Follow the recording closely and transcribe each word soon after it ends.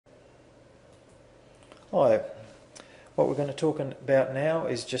Hi, what we're going to talk about now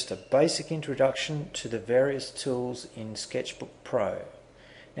is just a basic introduction to the various tools in Sketchbook Pro.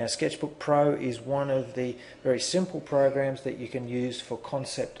 Now, Sketchbook Pro is one of the very simple programs that you can use for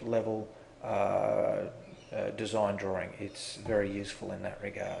concept level design drawing. It's very useful in that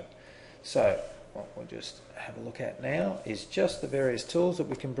regard. So what we'll just have a look at now is just the various tools that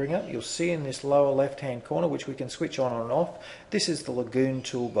we can bring up. You'll see in this lower left hand corner, which we can switch on and off, this is the Lagoon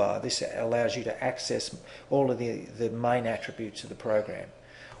toolbar. This allows you to access all of the main attributes of the program.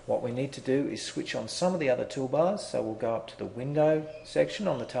 What we need to do is switch on some of the other toolbars. So we'll go up to the window section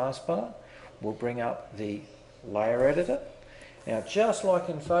on the taskbar. We'll bring up the layer editor. Now, just like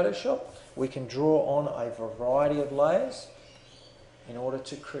in Photoshop, we can draw on a variety of layers in order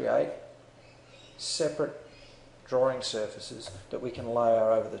to create separate drawing surfaces that we can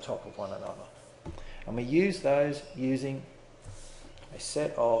layer over the top of one another. And we use those using a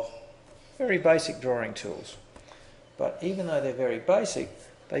set of very basic drawing tools. But even though they're very basic,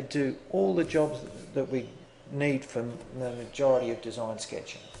 they do all the jobs that we need for the majority of design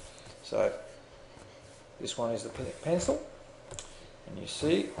sketching. So this one is the pencil, and you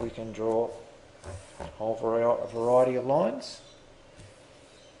see we can draw a whole variety of lines.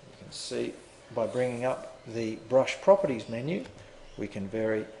 You can see by bringing up the brush properties menu, we can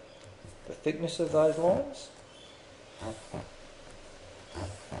vary the thickness of those lines.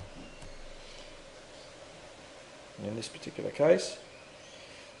 And in this particular case,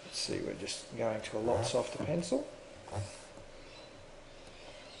 let's see, we're just going to a lot softer pencil.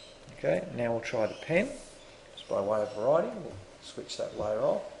 Okay, now we'll try the pen, just by way of variety. We'll switch that layer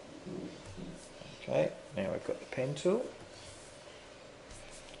off. Okay, now we've got the pen tool.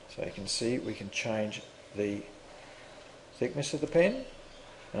 So you can see we can change the thickness of the pen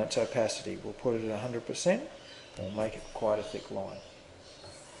and its opacity. We'll put it at 100% and we'll make it quite a thick line.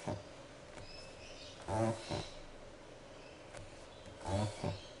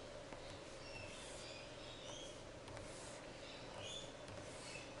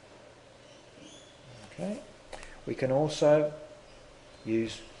 Okay. We can also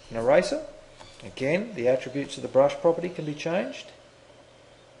use an eraser. Again, the attributes of the brush property can be changed.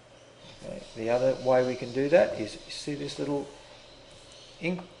 Okay. The other way we can do that is, you see this little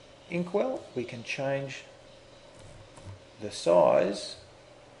inkwell? We can change the size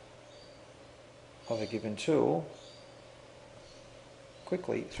of a given tool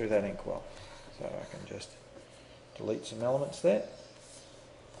quickly through that inkwell. So I can just delete some elements there.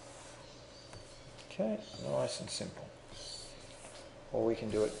 Okay, nice and simple. Or we can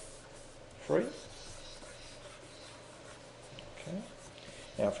do it free. Okay.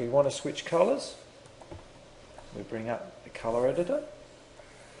 Now if we want to switch colours, we bring up the colour editor.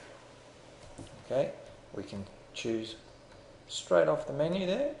 Okay, we can choose straight off the menu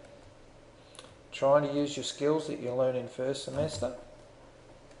there. Trying to use your skills that you learn in first semester.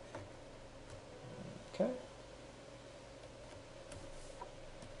 Okay.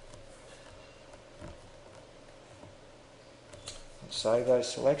 Save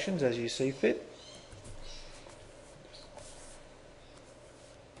those selections as you see fit.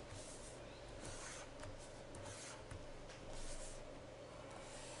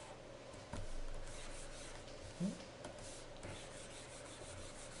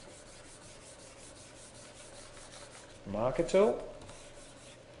 Marker tool.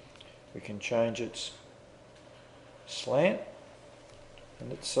 We can change its slant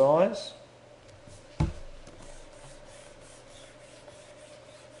and its size.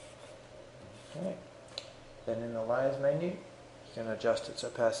 Okay. Then in the layers menu, you can adjust its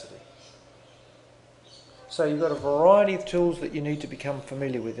opacity. So you've got a variety of tools that you need to become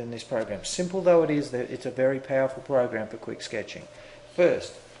familiar with in this program. Simple though it is, it's a very powerful program for quick sketching.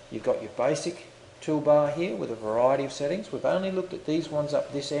 First, you've got your basic toolbar here with a variety of settings. We've only looked at these ones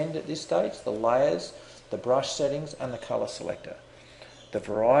up this end at this stage, the layers, the brush settings and the colour selector. The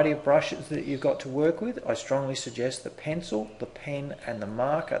variety of brushes that you've got to work with, I strongly suggest the pencil, the pen and the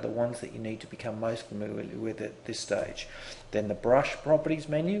mark are the ones that you need to become most familiar with at this stage. Then the brush properties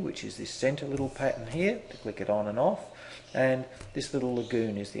menu, which is this centre little pattern here, to click it on and off, and this little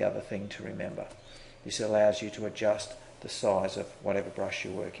lagoon is the other thing to remember. This allows you to adjust the size of whatever brush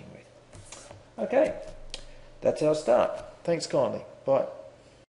you're working with. Okay, that's our start. Thanks kindly. Bye.